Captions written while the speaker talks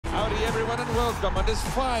welcome on this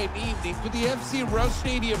fine evening to the FC Rush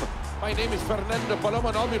Stadium. My name is Fernando Paloma,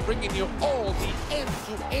 and I'll be bringing you all the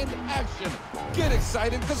end-to-end action. Get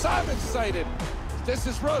excited, because I'm excited. This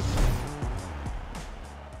is Rush.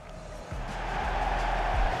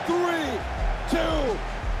 3, 2,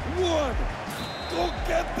 1. Go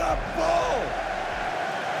get that ball!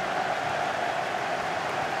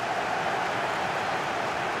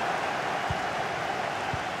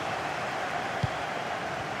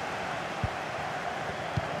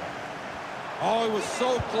 Oh, it was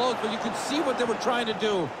so close, but you could see what they were trying to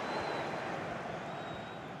do.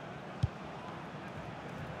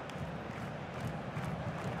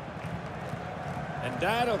 And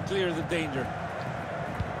that'll clear the danger.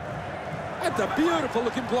 That's a beautiful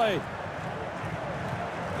looking play.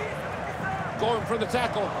 Going for the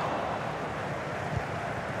tackle.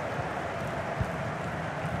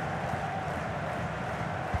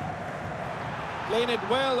 Playing it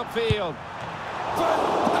well upfield.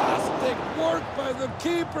 Fantastic work by the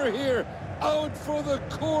keeper here. Out for the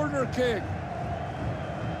corner kick.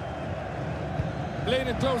 Playing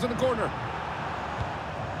it close in the corner.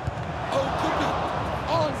 Oh, could be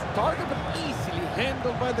on target, but easily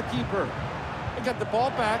handled by the keeper. They got the ball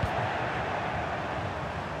back.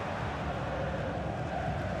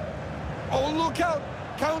 Oh, look out.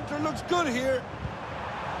 Counter looks good here.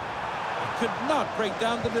 Could not break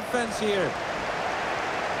down the defense here.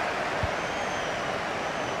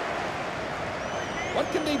 What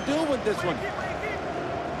can they do with this one?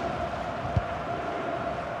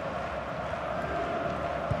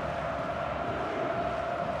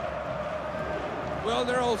 Well,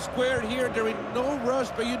 they're all squared here. They're in no rush,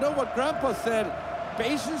 but you know what Grandpa said?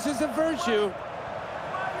 Patience is a virtue.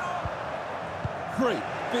 Great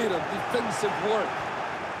bit of defensive work.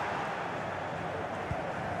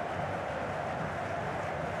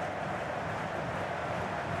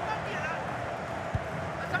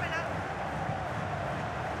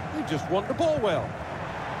 Just won the ball well.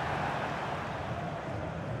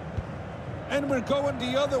 And we're going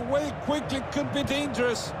the other way quickly. Could be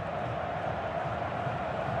dangerous.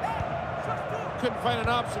 Couldn't find an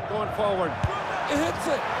option going forward. It hits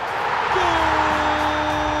it. Goal!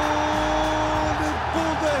 They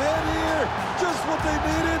pulled ahead here. Just what they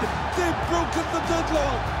needed. They've broken the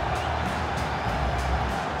deadlock.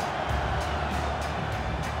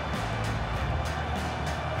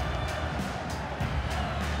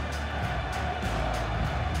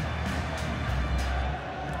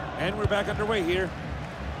 And we're back underway here.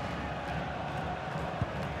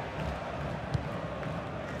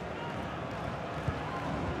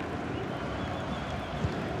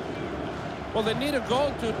 Well, they need a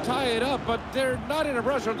goal to tie it up, but they're not in a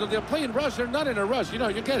rush. Or they're playing rush, they're not in a rush. You know,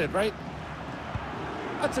 you get it, right?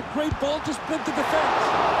 That's a great ball to split the defense.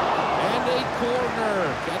 And a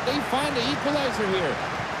corner. Can they find the equalizer here?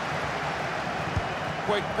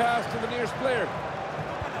 Quick pass to the nearest player.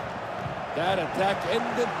 That attack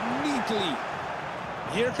ended neatly.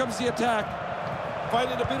 Here comes the attack.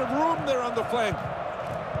 Finding a bit of room there on the flank.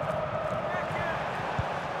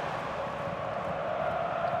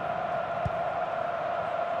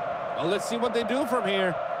 Well, let's see what they do from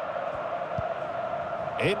here.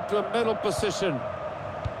 Into a middle position.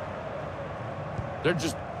 They're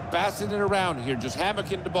just passing it around here, just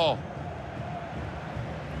hammocking the ball.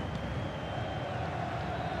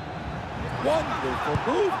 Wonderful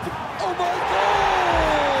move. Oh, my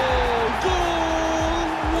God! Goal!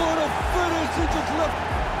 What a finish! He just left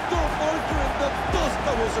the marker in the dust.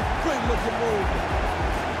 That was a great-looking move.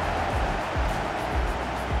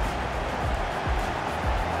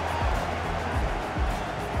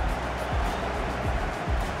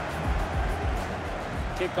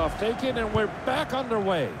 Kickoff taken, and we're back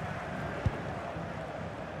underway.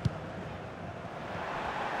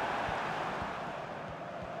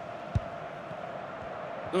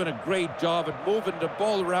 Doing a great job at moving the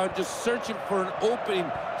ball around, just searching for an opening,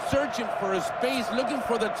 searching for a space, looking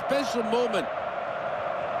for that special moment.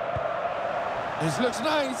 This looks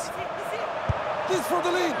nice. This for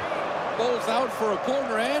the lead. Ball's out for a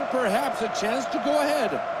corner and perhaps a chance to go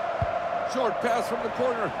ahead. Short pass from the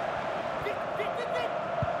corner.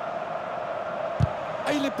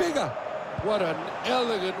 Ahí le pega. What an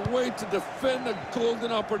elegant way to defend a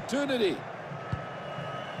golden opportunity.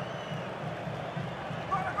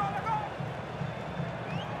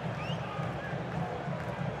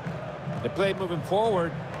 The play moving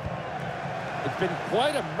forward. It's been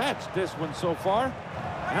quite a match, this one so far.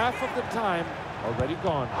 Half of the time already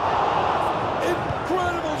gone.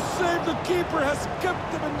 Incredible save. The keeper has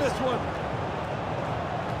kept them in this one.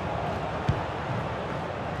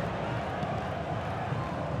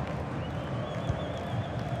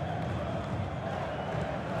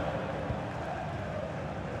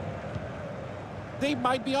 They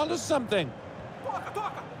might be onto something.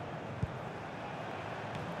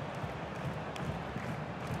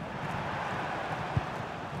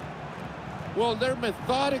 Well, they're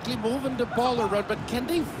methodically moving the ball around, but can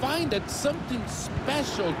they find it something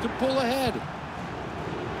special to pull ahead?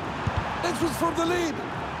 This was from the lead.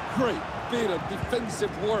 Great bit of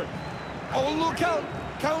defensive work. Oh, look out.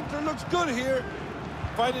 Counter looks good here.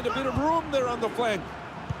 Finding a bit of room there on the flank.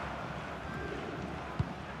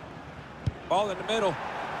 Ball in the middle.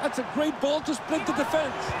 That's a great ball to split the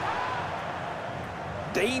defense.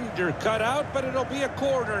 Danger cut out, but it'll be a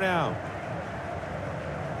corner now.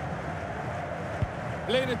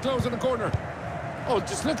 Playing it close in the corner. Oh,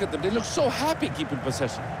 just look at them. They look so happy keeping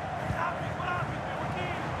possession.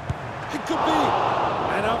 It could be.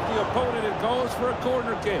 And off the opponent it goes for a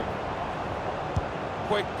corner kick.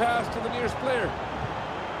 Quick pass to the nearest player.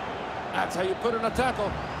 That's how you put in a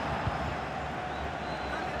tackle.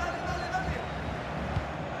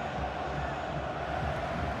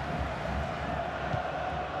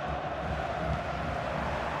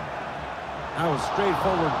 That was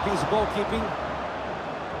straightforward piece of goalkeeping.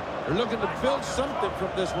 They're looking to build something from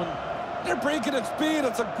this one. They're breaking at speed.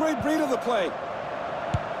 It's a great read of the play.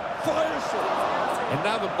 Fires it. And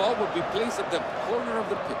now the ball will be placed at the corner of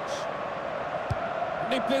the pitch.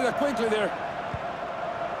 And they play that quickly there.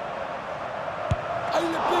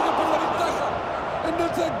 And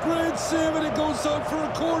that's a great save, and it goes out for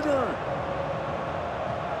a corner.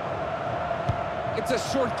 It's a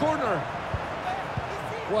short corner.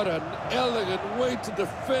 What an elegant way to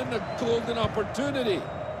defend a golden opportunity.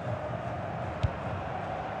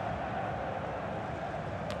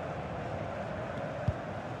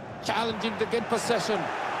 Challenging to get possession.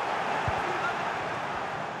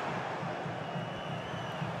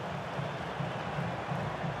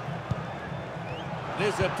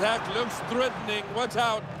 This attack looks threatening. Watch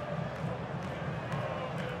out.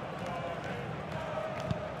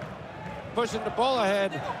 Pushing the ball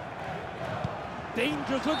ahead.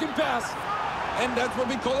 Dangerous looking pass. And that's what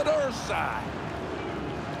we call it offside.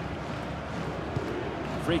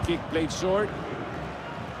 Free kick played short.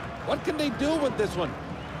 What can they do with this one?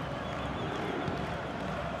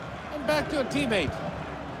 And back to a teammate.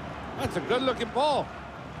 That's a good looking ball.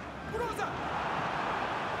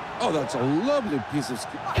 Oh, that's a lovely piece of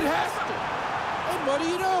skill. It has to. And what do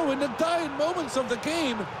you know? In the dying moments of the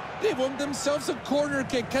game, they won themselves a corner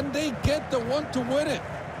kick. Can they get the one to win it?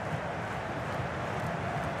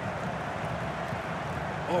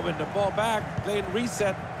 Moving the ball back, playing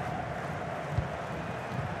reset.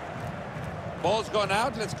 Ball's gone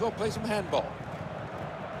out. Let's go play some handball.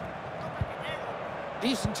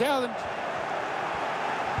 Decent challenge.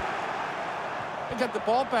 They got the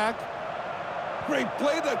ball back. Great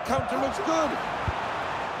play. That counter looks good.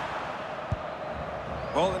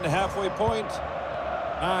 Ball in the halfway point.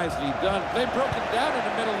 Nicely done. Play broken down in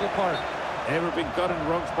the middle of the park. Ever been cut in the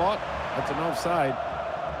wrong spot? That's an offside.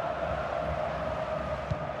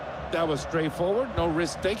 That was straightforward. No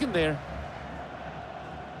risk taken there.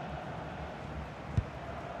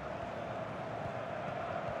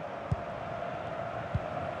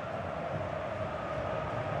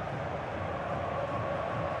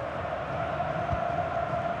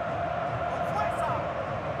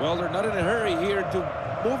 Well, they're not in a hurry here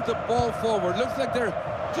to move the ball forward. Looks like they're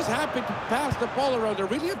just happy to pass the ball around. They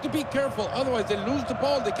really have to be careful. Otherwise, they lose the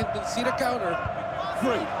ball. They can concede a counter.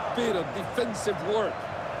 Great bit of defensive work.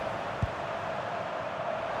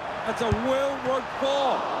 That's a well-worked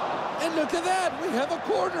ball. And look at that. We have a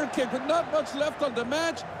corner kick with not much left on the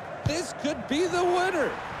match. This could be the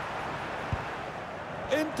winner.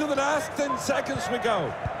 Into the last 10 seconds we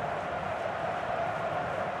go.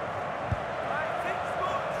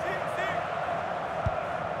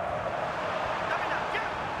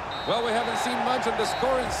 Well, we haven't seen much on the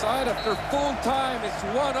scoring side. After full time, it's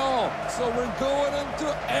 1-all. So we're going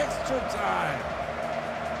into extra time.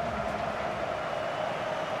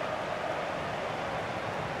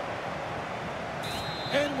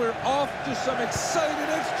 And we're off to some exciting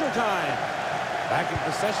extra time. Back in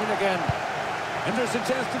possession again. And there's a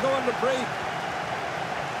chance to go on the break.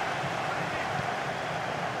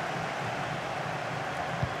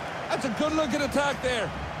 That's a good-looking attack there.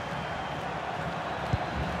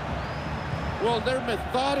 Well, they're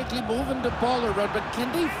methodically moving the ball around, but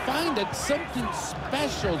can they find it something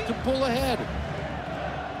special to pull ahead?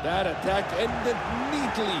 That attack ended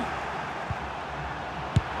neatly.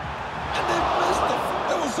 And they missed it.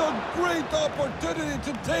 It was a great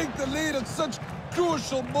opportunity to take the lead at such a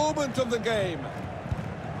crucial moment of the game.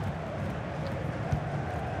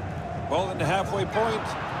 Ball in the halfway point.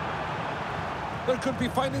 They could be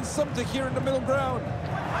finding something here in the middle ground.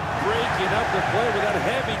 Breaking up the play with that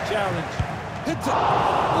heavy challenge. Hits it.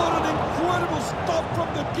 What an incredible stop from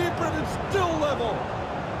the keeper, and it's still level.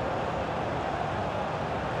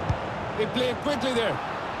 They play it quickly there.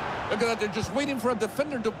 Look at that, they're just waiting for a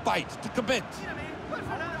defender to bite, to commit.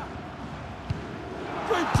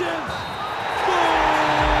 Great chance.